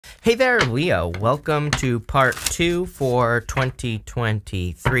Hey there, Leo. Welcome to part 2 for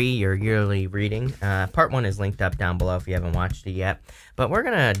 2023, your yearly reading. Part 1 is linked up down below if you haven't watched it yet. But we're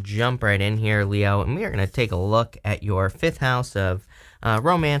going to jump right in here, Leo, and we are going to take a look at your 5th house of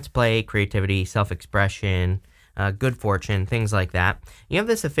romance, play, creativity, self-expression, good fortune, things like that. You have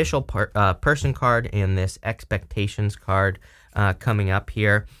this official person card and this expectations card coming up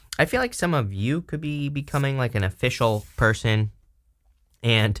here. I feel like some of you could be becoming like an official person.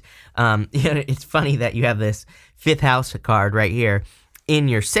 And it's funny that you have this 5th house card right here in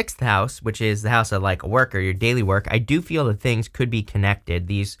your 6th house, which is the house of like work or your daily work. I do feel that things could be connected.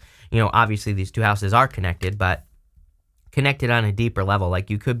 These, obviously these two houses are connected, but connected on a deeper level.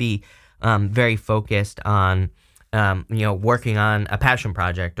 Like you could be very focused on, working on a passion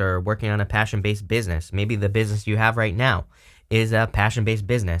project or working on a passion-based business. Maybe the business you have right now is a passion-based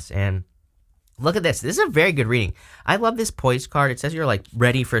business. And look at this. This is a very good reading. I love this poised card. It says you're like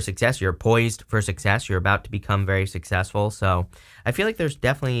ready for success. You're poised for success. You're about to become very successful. So I feel like there's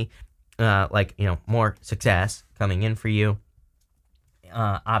definitely more success coming in for you,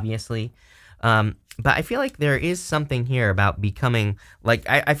 obviously. But I feel like there is something here about becoming like,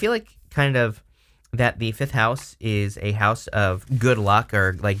 I feel like kind of that the 5th house is a house of good luck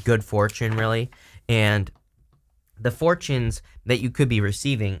or like good fortune, really. And the fortunes that you could be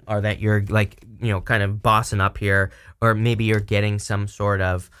receiving are that you're like, kind of bossing up here, or maybe you're getting some sort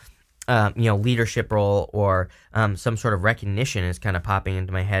of, leadership role, or some sort of recognition is kind of popping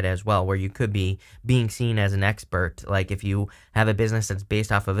into my head as well, where you could be being seen as an expert, like if you have a business that's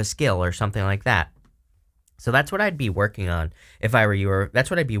based off of a skill or something like that. So that's what I'd be working on if I were you, or that's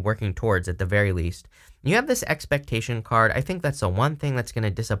what I'd be working towards at the very least. You have this expectation card. I think that's the one thing that's going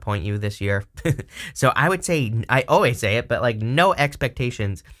to disappoint you this year. So I would say, I always say it, but like no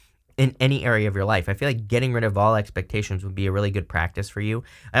expectations in any area of your life. I feel like getting rid of all expectations would be a really good practice for you.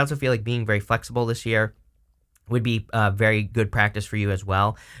 I also feel like being very flexible this year would be a very good practice for you as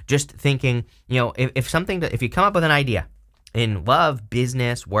well. Just thinking, if you come up with an idea in love,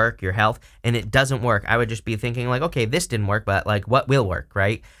 business, work, your health, and it doesn't work, I would just be thinking like, okay, this didn't work, but like what will work,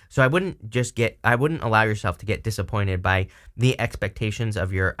 right? So I wouldn't allow yourself to get disappointed by the expectations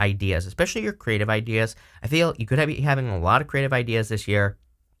of your ideas, especially your creative ideas. I feel you could be having a lot of creative ideas this year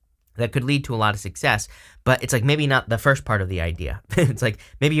that could lead to a lot of success, but it's like maybe not the first part of the idea. It's like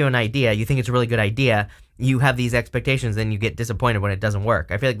maybe you have an idea, you think it's a really good idea, you have these expectations, then you get disappointed when it doesn't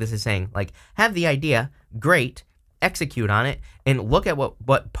work. I feel like this is saying like, have the idea, great, execute on it, and look at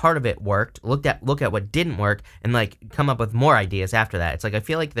what part of it worked, look at what didn't work, and like come up with more ideas after that. It's like I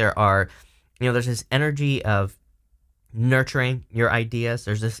feel like there are, there's this energy of nurturing your ideas.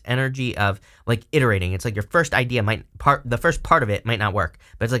 There's this energy of like iterating. It's like your first idea the first part of it might not work,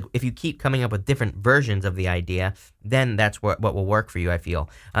 but it's like if you keep coming up with different versions of the idea, then that's what will work for you, I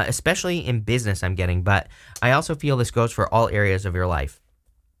feel. Especially in business, I'm getting, but I also feel this goes for all areas of your life.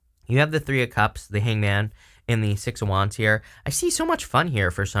 You have the 3 of Cups, the Hangman, and the 6 of Wands here. I see so much fun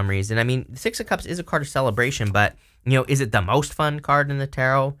here for some reason. I mean, the 6 of Cups is a card of celebration, but, is it the most fun card in the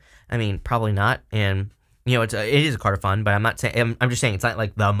tarot? I mean, probably not. And, it is a card of fun, but I'm not saying, I'm just saying it's not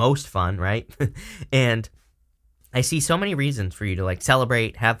like the most fun, right? And I see so many reasons for you to like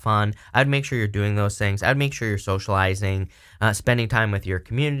celebrate, have fun. I'd make sure you're doing those things. I'd make sure you're socializing, spending time with your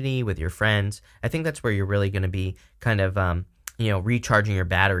community, with your friends. I think that's where you're really going to be kind of, recharging your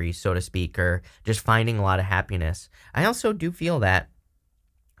batteries, so to speak, or just finding a lot of happiness. I also do feel that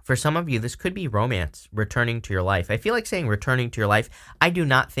for some of you, this could be romance returning to your life. I feel like saying returning to your life. I do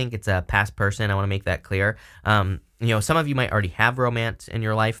not think it's a past person. I want to make that clear. Some of you might already have romance in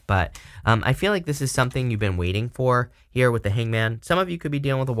your life, but I feel like this is something you've been waiting for here with the Hangman. Some of you could be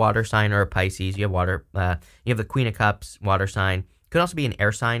dealing with a water sign or a Pisces. You have you have the Queen of Cups, water sign. Could also be an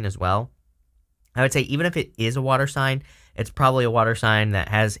air sign as well. I would say even if it is a water sign, it's probably a water sign that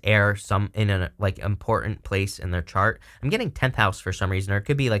has air in a like important place in their chart. I'm getting 10th house for some reason, or it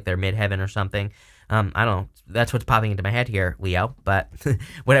could be like their midheaven or something. I don't know. That's what's popping into my head here, Leo. But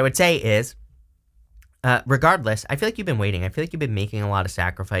what I would say is, regardless, I feel like you've been waiting. I feel like you've been making a lot of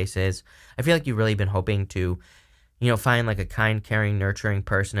sacrifices. I feel like you've really been hoping to, find like a kind, caring, nurturing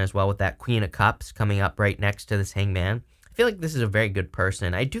person as well, with that Queen of Cups coming up right next to this Hangman. I feel like this is a very good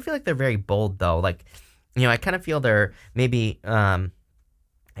person. I do feel like they're very bold, though. Like, I kind of feel they're maybe, I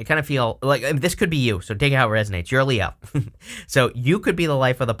kind of feel like this could be you, so take it how it resonates. You're a Leo. So you could be the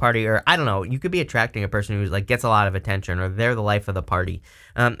life of the party, or I don't know, you could be attracting a person who's like gets a lot of attention, or they're the life of the party.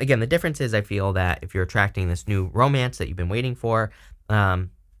 Again, the difference is I feel that if you're attracting this new romance that you've been waiting for,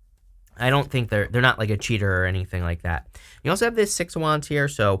 I don't think they're not like a cheater or anything like that. You also have this Six of Wands here,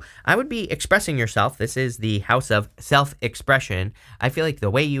 so I would be expressing yourself. This is the house of self-expression. I feel like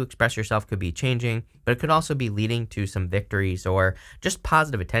the way you express yourself could be changing, but it could also be leading to some victories or just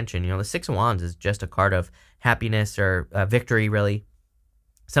positive attention. The Six of Wands is just a card of happiness or victory, really,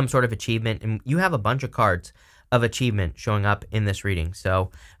 some sort of achievement, and you have a bunch of cards of achievement showing up in this reading.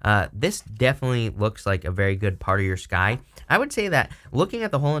 So this definitely looks like a very good part of your sky. I would say that looking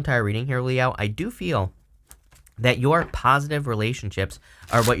at the whole entire reading here, Leo, I do feel that your positive relationships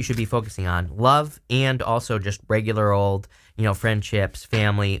are what you should be focusing on. Love and also just regular old, friendships,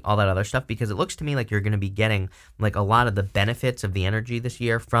 family, all that other stuff, because it looks to me like you're going to be getting like a lot of the benefits of the energy this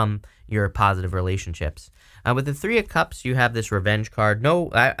year from your positive relationships. With the Three of Cups, you have this revenge card.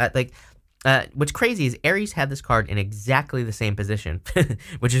 What's crazy is Aries had this card in exactly the same position,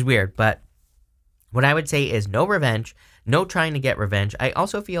 which is weird, but what I would say is no revenge, no trying to get revenge. I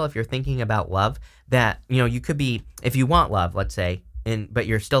also feel if you're thinking about love that, you could be, if you want love, let's say, but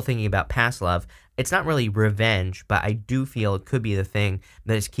you're still thinking about past love, it's not really revenge, but I do feel it could be the thing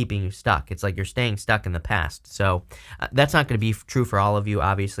that is keeping you stuck. It's like you're staying stuck in the past. So that's not going to be true for all of you,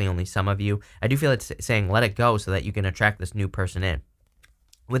 obviously, only some of you. I do feel it's saying let it go so that you can attract this new person in.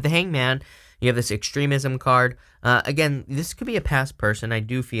 With the Hangman, you have this extremism card. Again, this could be a past person. I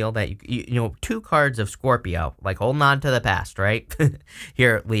do feel that, two cards of Scorpio, like holding on to the past, right?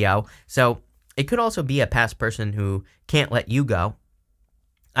 Here, Leo. So it could also be a past person who can't let you go.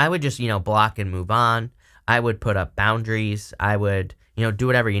 I would just, block and move on. I would put up boundaries. I would, do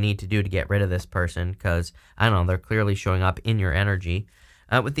whatever you need to do to get rid of this person because, I don't know, they're clearly showing up in your energy.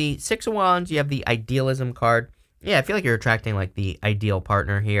 With the Six of Wands, you have the idealism card. Yeah, I feel like you're attracting like the ideal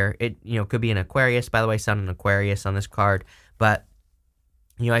partner here. It, could be an Aquarius. By the way, Sun and Aquarius on this card. But,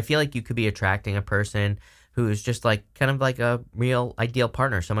 I feel like you could be attracting a person who is just like kind of like a real ideal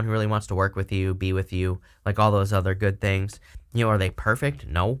partner. Someone who really wants to work with you, be with you, like all those other good things. Are they perfect?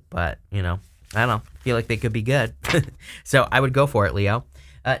 No, but, I don't know. Feel like they could be good. So I would go for it, Leo.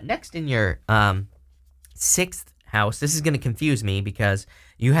 Next in your sixth house, this is going to confuse me because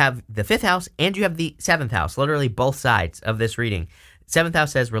you have the fifth house and you have the seventh house, literally both sides of this reading. Seventh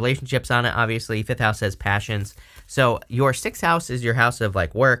house says relationships on it, obviously. Fifth house says passions. So your sixth house is your house of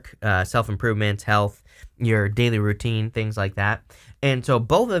like work, self-improvement, health, your daily routine, things like that. And so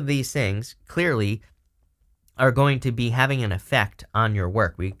both of these things clearly are going to be having an effect on your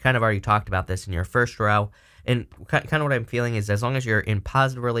work. We kind of already talked about this in your first row. And kind of what I'm feeling is as long as you're in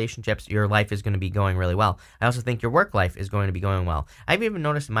positive relationships, your life is going to be going really well. I also think your work life is going to be going well. I've even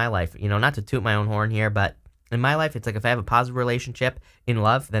noticed in my life, not to toot my own horn here, but in my life, it's like if I have a positive relationship in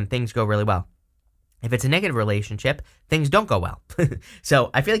love, then things go really well. If it's a negative relationship, things don't go well.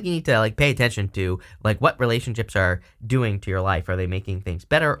 So I feel like you need to like pay attention to like what relationships are doing to your life. Are they making things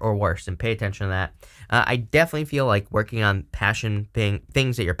better or worse? And pay attention to that. I definitely feel like working on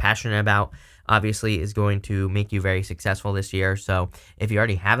things that you're passionate about obviously is going to make you very successful this year. So if you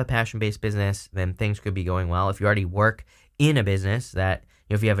already have a passion-based business, then things could be going well. If you already work in a business that,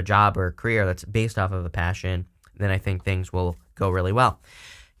 if you have a job or a career that's based off of a passion, then I think things will go really well.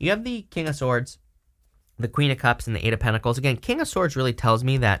 You have the King of Swords, the Queen of Cups, and the Eight of Pentacles. Again, King of Swords really tells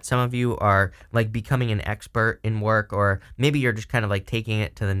me that some of you are like becoming an expert in work, or maybe you're just kind of like taking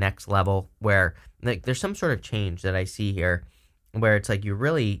it to the next level where like there's some sort of change that I see here where it's like you're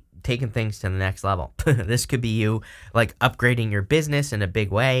really taking things to the next level. This could be you like upgrading your business in a big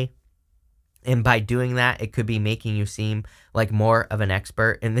way. And by doing that, it could be making you seem like more of an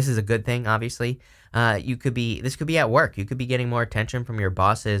expert. And this is a good thing, obviously. This could be at work. You could be getting more attention from your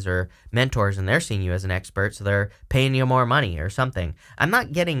bosses or mentors, and they're seeing you as an expert, so they're paying you more money or something. I'm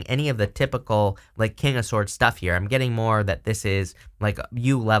not getting any of the typical like King of Swords stuff here. I'm getting more that this is like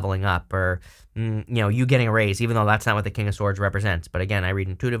you leveling up or you getting a raise, even though that's not what the King of Swords represents. But again, I read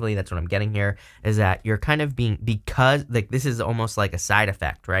intuitively. That's what I'm getting here, is that you're kind of because like this is almost like a side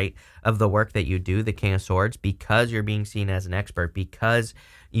effect, right, of the work that you do, the King of Swords, because you're being seen as an expert, because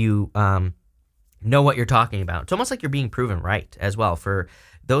you know what you're talking about. It's almost like you're being proven right as well. For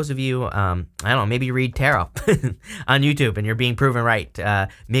those of you, I don't know, maybe you read tarot on YouTube and you're being proven right.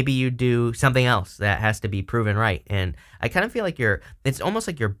 Maybe you do something else that has to be proven right. And I kind of feel like it's almost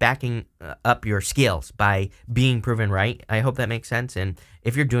like you're backing up your skills by being proven right. I hope that makes sense. And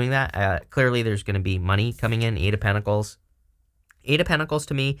if you're doing that, clearly there's going to be money coming in. Eight of Pentacles. Eight of Pentacles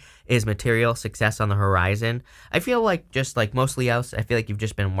to me is material success on the horizon. I feel like just like most Leos, I feel like you've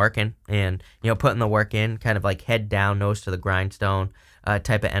just been working and, putting the work in, kind of like head down, nose to the grindstone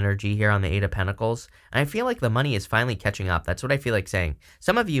type of energy here on the Eight of Pentacles. And I feel like the money is finally catching up. That's what I feel like saying.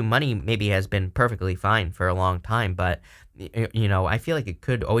 Some of you, money maybe has been perfectly fine for a long time, but I feel like it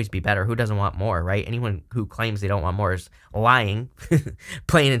could always be better. Who doesn't want more, right? Anyone who claims they don't want more is lying,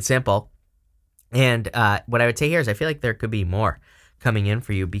 plain and simple. And what I would say here is I feel like there could be more coming in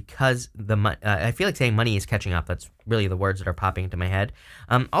for you because I feel like saying money is catching up. That's really the words that are popping into my head.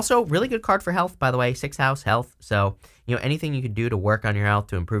 Also, really good card for health, by the way, 6th house health. So, anything you could do to work on your health,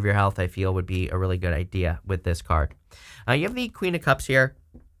 to improve your health, I feel would be a really good idea with this card. You have the Queen of Cups here.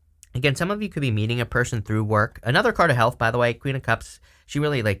 Again, some of you could be meeting a person through work. Another card of health, by the way, Queen of Cups, she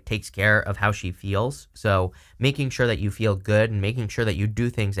really takes care of how she feels. So making sure that you feel good and making sure that you do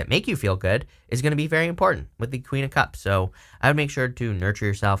things that make you feel good is going to be very important with the Queen of Cups. So I would make sure to nurture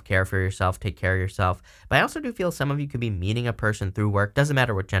yourself, care for yourself, take care of yourself. But I also do feel some of you could be meeting a person through work. Doesn't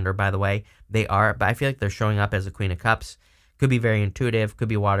matter what gender, by the way, they are. But I feel like they're showing up as a Queen of Cups. Could be very intuitive, could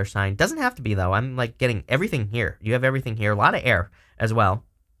be water sign. Doesn't have to be, though. I'm getting everything here. You have everything here. A lot of air as well.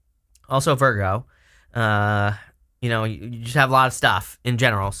 Also Virgo, you just have a lot of stuff in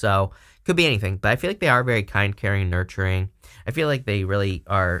general, so could be anything. But I feel like they are very kind, caring, nurturing. I feel like they really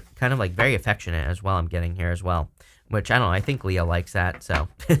are kind of very affectionate as well. I'm getting here as well, which I don't know. I think Leo likes that, so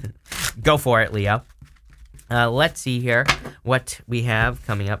go for it, Leo. Let's see here what we have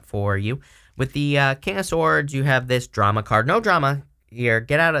coming up for you. With the King of Swords, you have this drama card. No drama here.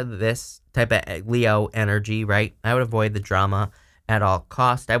 Get out of this type of Leo energy, right? I would avoid the drama at all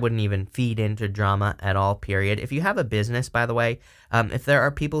cost. I wouldn't even feed into drama at all, period. If you have a business, by the way, if there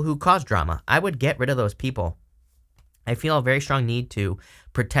are people who cause drama, I would get rid of those people. I feel a very strong need to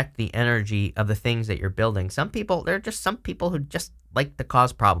protect the energy of the things that you're building. There are just some people who just like to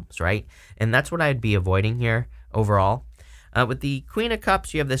cause problems, right? And that's what I'd be avoiding here overall. With the Queen of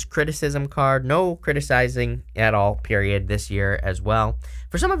Cups, you have this criticism card. No criticizing at all, period, this year as well.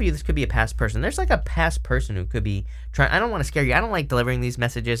 For some of you, this could be a past person. There's a past person who could be trying. I don't want to scare you. I don't like delivering these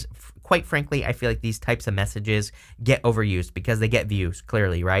messages. Quite frankly, I feel like these types of messages get overused because they get views,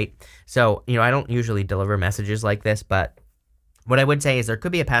 clearly, right? So, I don't usually deliver messages like this, but what I would say is there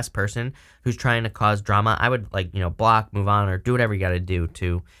could be a past person who's trying to cause drama. I would block, move on, or do whatever you got to do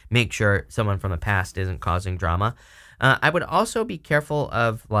to make sure someone from the past isn't causing drama. I would also be careful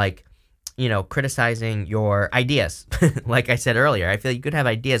of criticizing your ideas. Like I said earlier, I feel you could have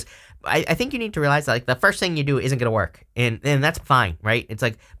ideas. I think you need to realize that the first thing you do isn't going to work. And that's fine, right? It's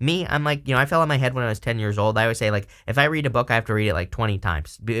me, I'm I fell on my head when I was 10 years old. I always say if I read a book, I have to read it 20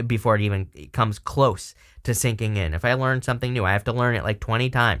 times before it even comes close to sinking in. If I learn something new, I have to learn it 20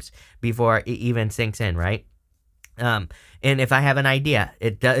 times before it even sinks in, right? And if I have an idea,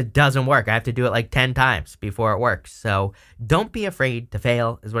 it doesn't work. I have to do it 10 times before it works. So don't be afraid to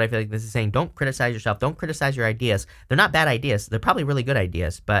fail is what I feel like this is saying. Don't criticize yourself. Don't criticize your ideas. They're not bad ideas. They're probably really good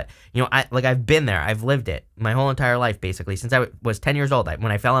ideas. But, I've been there. I've lived it my whole entire life, basically, since I was 10 years old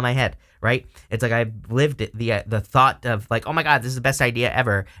when I fell on my head, right? It's I've lived it, the thought of oh my God, this is the best idea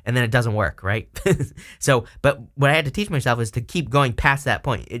ever. And then it doesn't work, right? So, but what I had to teach myself is to keep going past that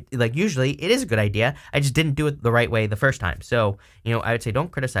point. Usually it is a good idea. I just didn't do it the right way the first time. So, I would say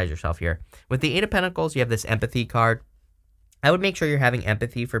don't criticize yourself here. With the 8 of Pentacles, you have this empathy card. I would make sure you're having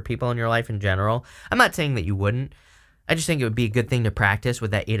empathy for people in your life in general. I'm not saying that you wouldn't. I just think it would be a good thing to practice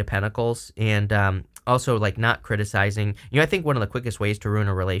with that 8 of Pentacles. And also, not criticizing. I think one of the quickest ways to ruin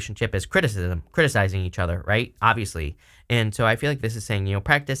a relationship is criticizing each other, right? Obviously. And so I feel like this is saying,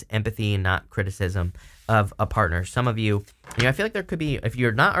 practice empathy and not criticism of a partner. Some of you, I feel like there could be, if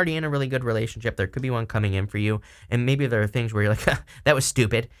you're not already in a really good relationship, there could be one coming in for you. And maybe there are things where you're that was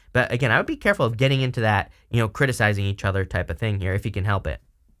stupid. But again, I would be careful of getting into that, criticizing each other type of thing here if you can help it.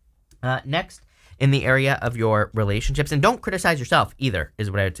 Next, in the area of your relationships, and don't criticize yourself either, is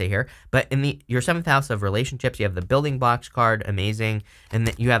what I would say here. But in your 7th house of relationships, you have the building blocks card, amazing. And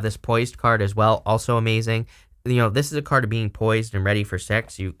then you have this poised card as well, also amazing. This is a card of being poised and ready for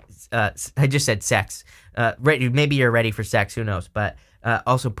sex. I just said sex. Maybe you're ready for sex, who knows? But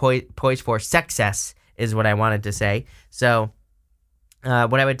also poised for success is what I wanted to say. So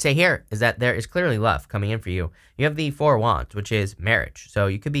what I would say here is that there is clearly love coming in for you. You have the 4 of Wands, which is marriage. So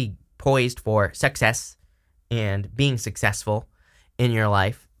you could be poised for success and being successful in your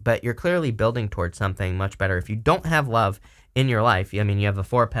life, but you're clearly building towards something much better. If you don't have love in your life, you have the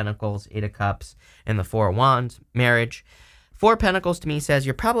 4 of Pentacles, 8 of Cups, and the 4 of Wands, marriage. 4 of Pentacles to me says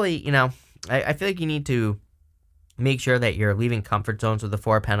you're probably, I feel like you need to make sure that you're leaving comfort zones with the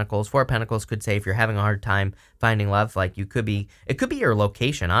 4 of Pentacles. 4 of Pentacles could say if you're having a hard time finding love, it could be your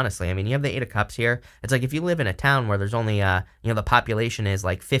location, honestly. You have the 8 of Cups here. It's if you live in a town where there's only, the population is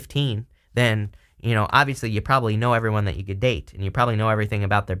 15, then, obviously you probably know everyone that you could date, and you probably know everything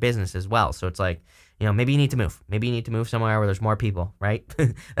about their business as well. So it's maybe you need to move. Maybe you need to move somewhere where there's more people, right?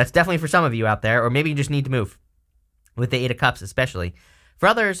 That's definitely for some of you out there, or maybe you just need to move. with the Eight of Cups especially. For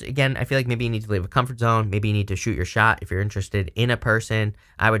others, again, I feel like maybe you need to leave a comfort zone. Maybe you need to shoot your shot. If you're interested in a person,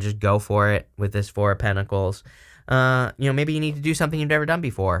 I would just go for it with this Four of Pentacles. Maybe you need to do something you've never done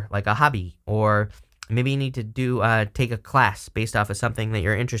before, like a hobby, or maybe you need to take a class based off of something that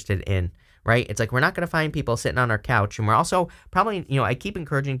you're interested in, right? It's like we're not going to find people sitting on our couch, and we're also probably, I keep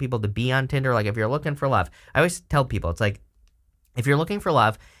encouraging people to be on Tinder. Like if you're looking for love, I always tell people, it's like, if you're looking for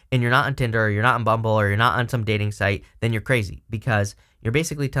love and you're not on Tinder or you're not on Bumble or you're not on some dating site, then you're crazy, because you're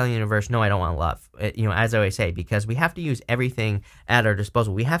basically telling the universe, no, I don't want love. As I always say, because we have to use everything at our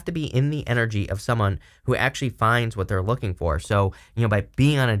disposal. We have to be in the energy of someone who actually finds what they're looking for. So, by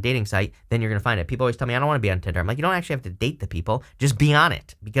being on a dating site, then you're going to find it. People always tell me, I don't want to be on Tinder. I'm like, you don't actually have to date the people. Just be on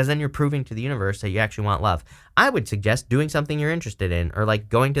it, because then you're proving to the universe that you actually want love. I would suggest doing something you're interested in, or like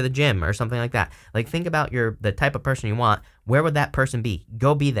going to the gym or something like that. Like think about the type of person you want. Where would that person be?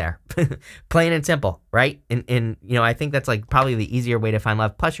 Go be there. Plain and simple, right? And I think that's like probably the easier way to find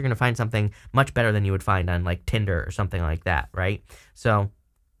love. Plus, you're going to find something much better than you would find on like Tinder or something like that, right? So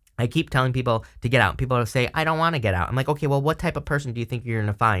I keep telling people to get out. People say, I don't want to get out. I'm like, okay, well, what type of person do you think you're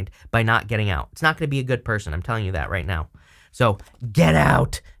going to find by not getting out? It's not going to be a good person. I'm telling you that right now. So get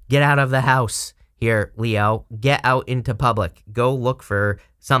out. Get out of the house. Here, Leo, get out into public. Go look for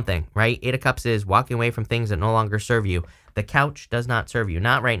something, right? Eight of Cups is walking away from things that no longer serve you. The couch does not serve you.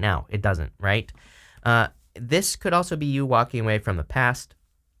 Not right now. It doesn't, right? This could also be you walking away from the past.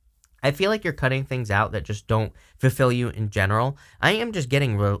 I feel like you're cutting things out that just don't fulfill you in general. I am just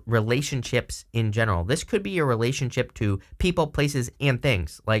getting relationships in general. This could be your relationship to people, places, and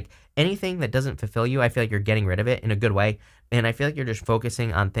things. Like anything that doesn't fulfill you, I feel like you're getting rid of it in a good way. And I feel like you're just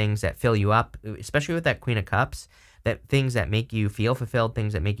focusing on things that fill you up, especially with that Queen of Cups, that things that make you feel fulfilled,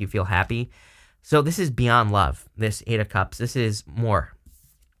 things that make you feel happy. So this is beyond love, this Eight of Cups. This is more.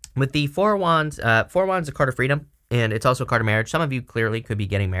 With the Four of Wands is a card of freedom. And it's also a card of marriage. Some of you clearly could be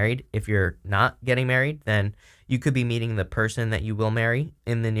getting married. If you're not getting married, then you could be meeting the person that you will marry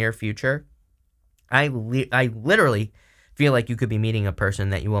in the near future. I literally feel like you could be meeting a person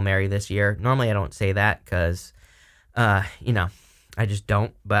that you will marry this year. Normally, I don't say that because, I just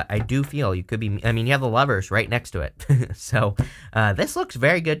don't. But I do feel you could be. I mean, you have the Lovers right next to it. So this looks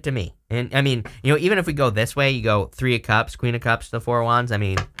very good to me. And I mean, even if we go this way, you go Three of Cups, Queen of Cups, the Four of Wands. I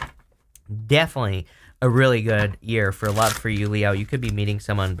mean, definitely a really good year for love for you, Leo. You could be meeting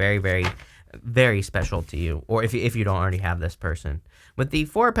someone very, very, very special to you, or if you don't already have this person. With the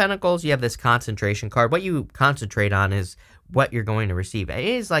Four of Pentacles, you have this concentration card. What you concentrate on is what you're going to receive. It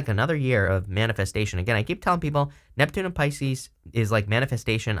is like another year of manifestation. Again, I keep telling people Neptune and Pisces is like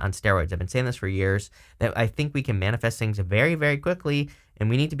manifestation on steroids. I've been saying this for years, that I think we can manifest things very, very quickly, and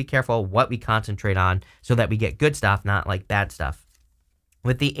we need to be careful what we concentrate on so that we get good stuff, not like bad stuff.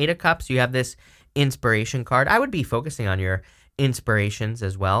 With the Eight of Cups, you have this inspiration card. I would be focusing on your inspirations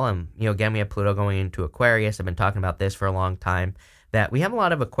as well. Again, we have Pluto going into Aquarius. I've been talking about this for a long time, that we have a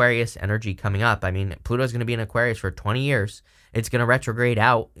lot of Aquarius energy coming up. I mean, Pluto is going to be in Aquarius for 20 years. It's going to retrograde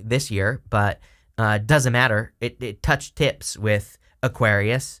out this year, but doesn't matter. It touched tips with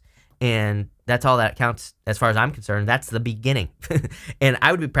Aquarius, and that's all that counts as far as I'm concerned. That's the beginning. And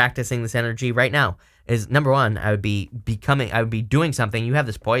I would be practicing this energy right now. Is number one, I would be doing something. You have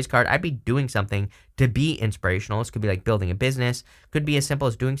this poise card. I'd be doing something to be inspirational. This could be like building a business. Could be as simple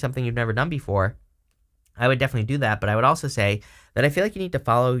as doing something you've never done before. I would definitely do that, but I would also say that I feel like you need to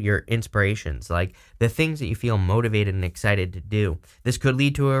follow your inspirations, like the things that you feel motivated and excited to do. This could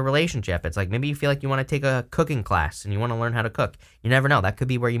lead to a relationship. It's like maybe you feel like you want to take a cooking class and you want to learn how to cook. You never know. That could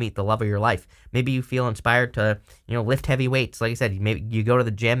be where you meet the love of your life. Maybe you feel inspired to, lift heavy weights. Like I said, maybe you go to the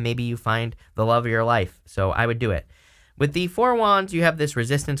gym, maybe you find the love of your life. So I would do it. With the Four of Wands, you have this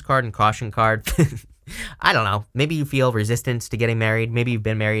resistance card and caution card. I don't know. Maybe you feel resistance to getting married. Maybe you've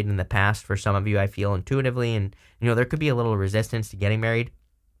been married in the past. For some of you, I feel intuitively, and there could be a little resistance to getting married.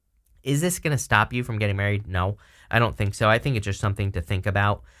 Is this going to stop you from getting married? No, I don't think so. I think it's just something to think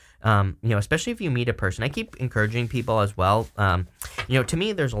about. Especially if you meet a person. I keep encouraging people as well. To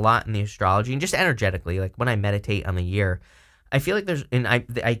me, there's a lot in the astrology and just energetically, like when I meditate on the year, I feel like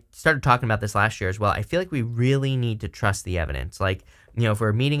I started talking about this last year as well. I feel like we really need to trust the evidence. Like, if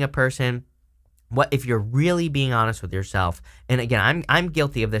we're meeting a person, what if you're really being honest with yourself? And again, I'm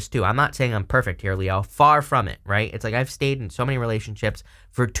guilty of this too. I'm not saying I'm perfect here, Leo. Far from it, right? It's like I've stayed in so many relationships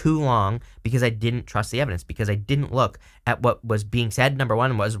for too long because I didn't trust the evidence, because I didn't look at what was being said, number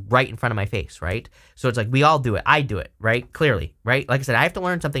one, and was right in front of my face, right? So it's like we all do it. I do it, right? Clearly, right? Like I said, I have to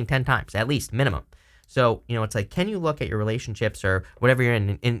learn something 10 times, at least, minimum. So, it's like, can you look at your relationships or whatever you're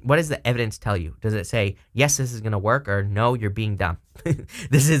in, and what does the evidence tell you? Does it say, yes, this is going to work, or no, you're being dumb?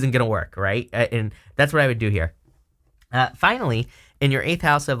 This isn't going to work, right? And that's what I would do here. Finally, in your eighth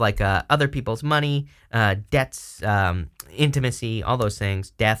house of like other people's money, debts, intimacy, all those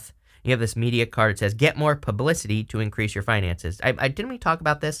things, death, you have this media card. It says, get more publicity to increase your finances. I didn't we talk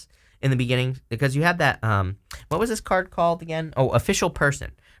about this in the beginning? Because you had that, what was this card called again? Oh, official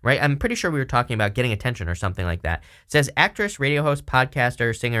person, right? I'm pretty sure we were talking about getting attention or something like that. It says actress, radio host,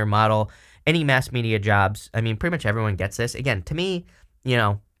 podcaster, singer, model, any mass media jobs. I mean, pretty much everyone gets this. Again, to me, you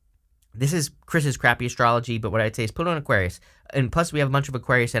know, this is Chris's crappy astrology, but what I'd say is Pluto and Aquarius. And plus, we have a bunch of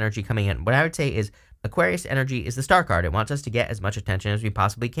Aquarius energy coming in. What I would say is Aquarius energy is the star card. It wants us to get as much attention as we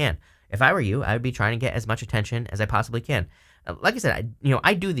possibly can. If I were you, I would be trying to get as much attention as I possibly can. Like I said,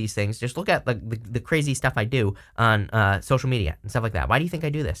 I do these things. Just look at the crazy stuff I do on social media and stuff like that. Why do you think I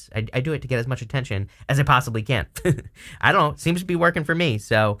do this? I do it to get as much attention as I possibly can. I don't know. It seems to be working for me.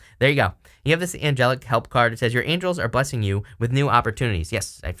 So there you go. You have this angelic help card. It says your angels are blessing you with new opportunities.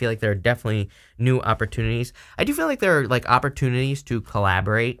 Yes, I feel like there are definitely new opportunities. I do feel like there are like opportunities to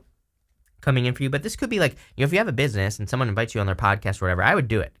collaborate coming in for you, but this could be like, if you have a business and someone invites you on their podcast or whatever, I would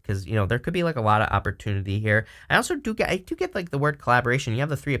do it because, there could be like a lot of opportunity here. I do get like the word collaboration. You have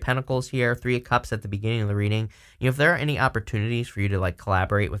the Three of Pentacles here, Three of Cups at the beginning of the reading. If there are any opportunities for you to like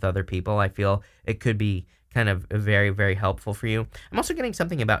collaborate with other people, I feel it could be kind of very, very helpful for you. I'm also getting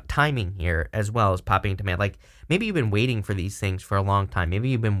something about timing here as well as popping into my, like, maybe you've been waiting for these things for a long time. Maybe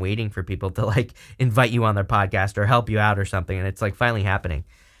you've been waiting for people to like invite you on their podcast or help you out or something, and it's like finally happening.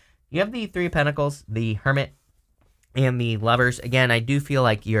 You have the Three of Pentacles, the Hermit, and the Lovers. Again, I do feel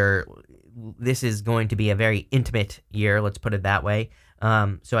like this is going to be a very intimate year, let's put it that way.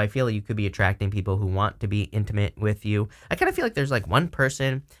 So I feel like you could be attracting people who want to be intimate with you. I kind of feel like there's like one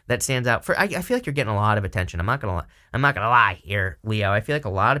person that stands out I feel like you're getting a lot of attention. I'm not gonna lie here, Leo. I feel like a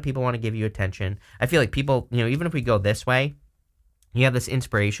lot of people want to give you attention. I feel like people, even if we go this way, you have this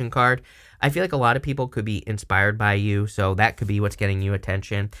inspiration card. I feel like a lot of people could be inspired by you, so that could be what's getting you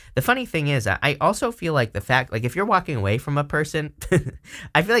attention. The funny thing is, I also feel like the fact, like if you're walking away from a person,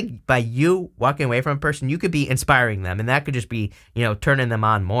 I feel like by you walking away from a person, you could be inspiring them, and that could just be, turning them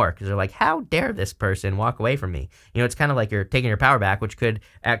on more, because they're like, how dare this person walk away from me? It's kind of like you're taking your power back, which could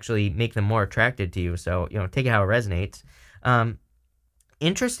actually make them more attracted to you, so, take it how it resonates.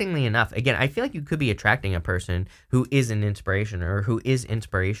 Interestingly enough, again, I feel like you could be attracting a person who is an inspiration or who is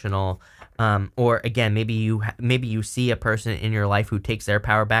inspirational, or again, maybe you see a person in your life who takes their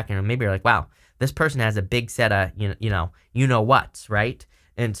power back, and maybe you're like, wow, this person has a big set of what's, right?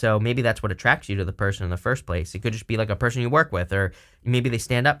 And so maybe that's what attracts you to the person in the first place. It could just be like a person you work with, or maybe they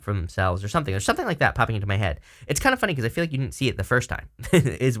stand up for themselves or something. There's something like that popping into my head. It's kind of funny because I feel like you didn't see it the first time,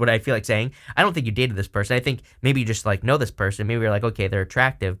 is what I feel like saying. I don't think you dated this person. I think maybe you just like know this person. Maybe you're like, okay, they're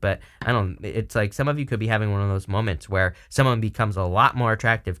attractive, but it's like some of you could be having one of those moments where someone becomes a lot more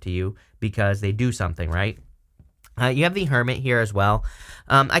attractive to you because they do something, right? You have the Hermit here as well.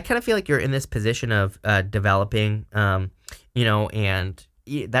 I kind of feel like you're in this position of developing, and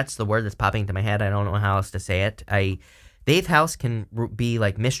that's the word that's popping into my head. I don't know how else to say it. The eighth house can be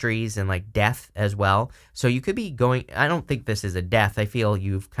like mysteries and like death as well. So you could be going, I don't think this is a death. I feel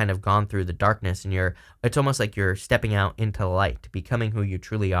you've kind of gone through the darkness and it's almost like you're stepping out into light, becoming who you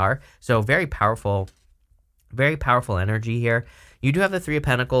truly are. So very powerful energy here. You do have the Three of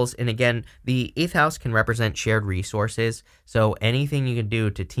Pentacles, and again, the eighth house can represent shared resources. So anything you can do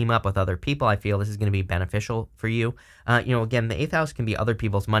to team up with other people, I feel this is going to be beneficial for you. Again, the eighth house can be other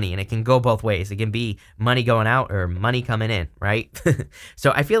people's money, and it can go both ways. It can be money going out or money coming in, right?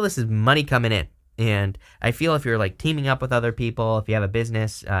 So I feel this is money coming in. And I feel if you're like teaming up with other people, if you have a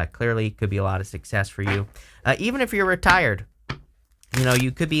business, clearly could be a lot of success for you. Even if you're retired,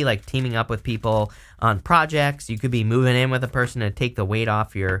 you could be like teaming up with people on projects. You could be moving in with a person to take the weight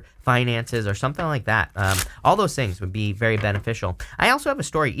off your finances or something like that. All those things would be very beneficial. I also have a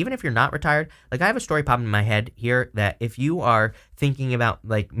story, even if you're not retired, like I have a story popping in my head here that if you are thinking about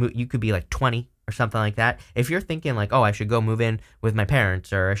like, you could be like 20 or something like that. If you're thinking like, oh, I should go move in with my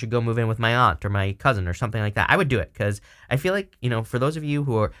parents, or I should go move in with my aunt or my cousin or something like that, I would do it. Because I feel like, for those of you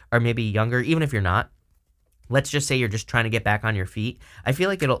who are maybe younger, even if you're not, let's just say you're just trying to get back on your feet. I feel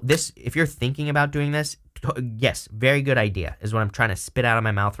like if you're thinking about doing this, yes, very good idea is what I'm trying to spit out of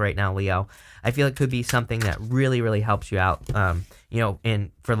my mouth right now, Leo. I feel it could be something that really, really helps you out,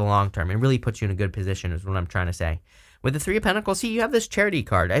 for the long term, and really puts you in a good position is what I'm trying to say. With the Three of Pentacles, see, you have this charity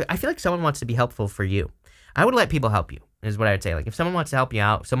card. I feel like someone wants to be helpful for you. I would let people help you, is what I would say. Like, if someone wants to help you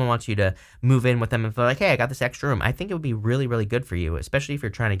out, someone wants you to move in with them, and they're like, hey, I got this extra room, I think it would be really, really good for you, especially if you're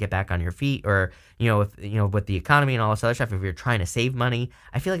trying to get back on your feet, or, with the economy and all this other stuff, if you're trying to save money.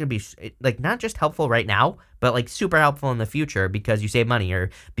 I feel like it'd be, like, not just helpful right now, but, like, super helpful in the future because you save money, or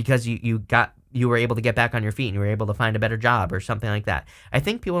because you got you were able to get back on your feet and you were able to find a better job or something like that. I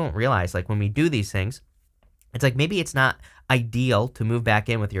think people don't realize, like, when we do these things, it's like maybe it's not ideal to move back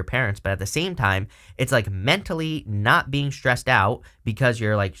in with your parents, but at the same time, it's like mentally not being stressed out because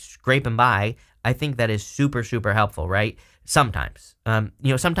you're like scraping by. I think that is super, super helpful, right? Sometimes.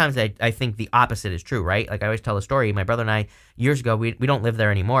 Sometimes I think the opposite is true, right? Like I always tell the story, my brother and I, years ago, we don't live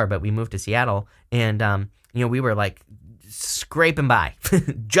there anymore, but we moved to Seattle and, we were like scraping by,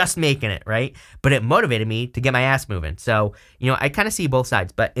 just making it, right? But it motivated me to get my ass moving. So, I kind of see both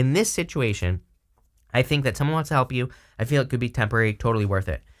sides, but in this situation, I think that someone wants to help you. I feel it could be temporary, totally worth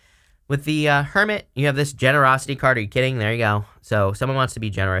it. With the Hermit, you have this generosity card. Are you kidding? There you go. So someone wants to be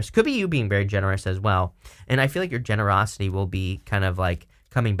generous. Could be you being very generous as well. And I feel like your generosity will be kind of like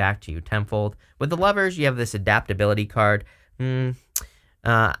coming back to you tenfold. With the Lovers, you have this adaptability card.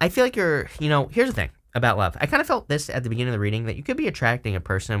 I feel like here's the thing about love. I kind of felt this at the beginning of the reading, that you could be attracting a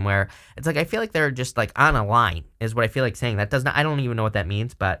person where it's like, I feel like they're just like on a line is what I feel like saying. I don't even know what that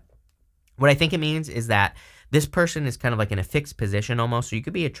means, but what I think it means is that this person is kind of like in a fixed position almost. So you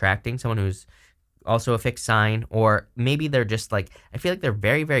could be attracting someone who's also a fixed sign, or maybe they're just like, I feel like they're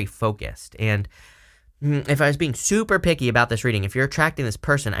very, very focused. And if I was being super picky about this reading, if you're attracting this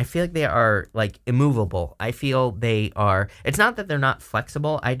person, I feel like they are like immovable. I feel it's not that they're not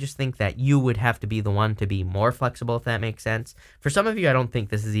flexible. I just think that you would have to be the one to be more flexible, if that makes sense. For some of you, I don't think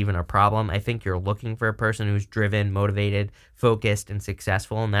this is even a problem. I think you're looking for a person who's driven, motivated, focused, and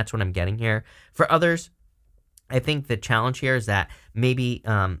successful, and that's what I'm getting here. For others, I think the challenge here is that maybe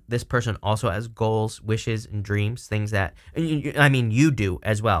this person also has goals, wishes, and dreams, things that, you do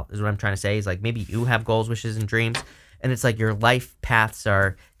as well, is what I'm trying to say, is like maybe you have goals, wishes, and dreams, and it's like your life paths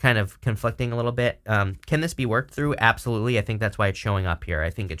are kind of conflicting a little bit. Can this be worked through? Absolutely. I think that's why it's showing up here. I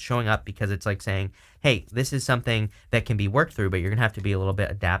think it's showing up because it's like saying, hey, this is something that can be worked through, but you're going to have to be a little bit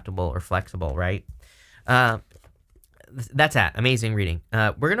adaptable or flexible, right? That's that. Amazing reading.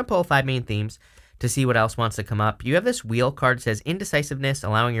 We're going to pull 5 main themes to see what else wants to come up. You have this wheel card that says indecisiveness,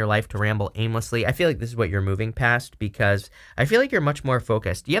 allowing your life to ramble aimlessly. I feel like this is what you're moving past because I feel like you're much more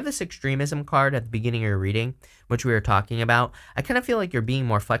focused. You have this extremism card at the beginning of your reading, which we were talking about. I kind of feel like you're being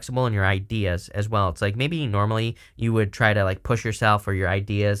more flexible in your ideas as well. It's like maybe normally you would try to like push yourself or your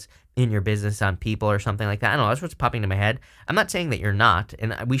ideas in your business on people or something like that. I don't know. That's what's popping into my head. I'm not saying that you're not,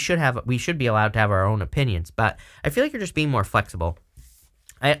 and we should be allowed to have our own opinions, but I feel like you're just being more flexible.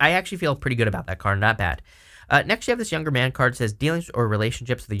 I actually feel pretty good about that card. Not bad. Next, you have this younger man card. It says dealings or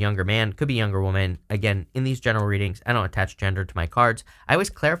relationships with a younger man. Could be younger woman. Again, in these general readings, I don't attach gender to my cards. I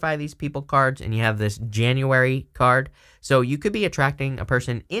always clarify these people cards, and you have this January card. So you could be attracting a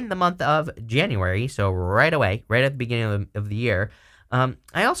person in the month of January. So right away, right at the beginning of the year. I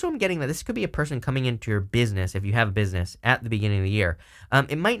also am getting that this could be a person coming into your business, if you have a business, at the beginning of the year.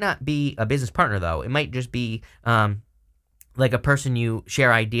 It might not be a business partner, though. It might just be like a person you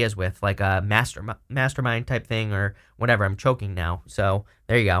share ideas with, like a mastermind type thing or whatever. I'm choking now, so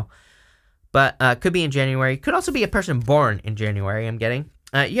there you go. But could be in January. Could also be a person born in January, I'm getting.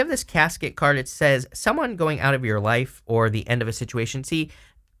 You have this casket card. It says someone going out of your life or the end of a situation. See,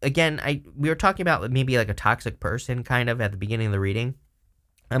 again, we were talking about maybe like a toxic person kind of at the beginning of the reading.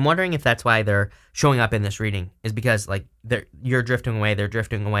 I'm wondering if that's why they're showing up in this reading, is because like you're drifting away, they're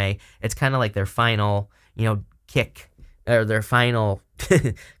drifting away. It's kind of like their final, kick, or their final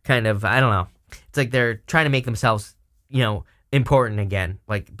kind of, I don't know. It's like they're trying to make themselves, important again.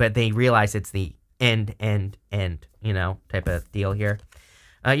 Like, but they realize it's the end, type of deal here.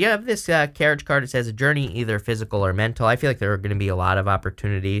 You have this carriage card. It says a journey, either physical or mental. I feel like there are going to be a lot of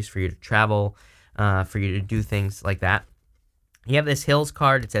opportunities for you to travel, for you to do things like that. You have this Hills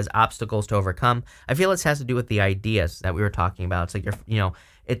card. It says obstacles to overcome. I feel this has to do with the ideas that we were talking about. It's like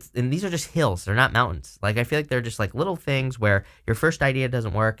and these are just hills. They're not mountains. Like, I feel like they're just like little things where your first idea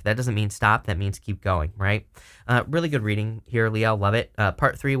doesn't work. That doesn't mean stop. That means keep going, right? Really good reading here, Leo. Love it.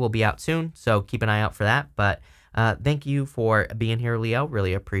 Part 3 will be out soon, so keep an eye out for that. But thank you for being here, Leo.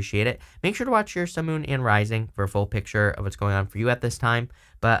 Really appreciate it. Make sure to watch your Sun, Moon, and Rising for a full picture of what's going on for you at this time.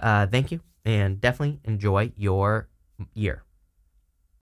 But thank you, and definitely enjoy your year.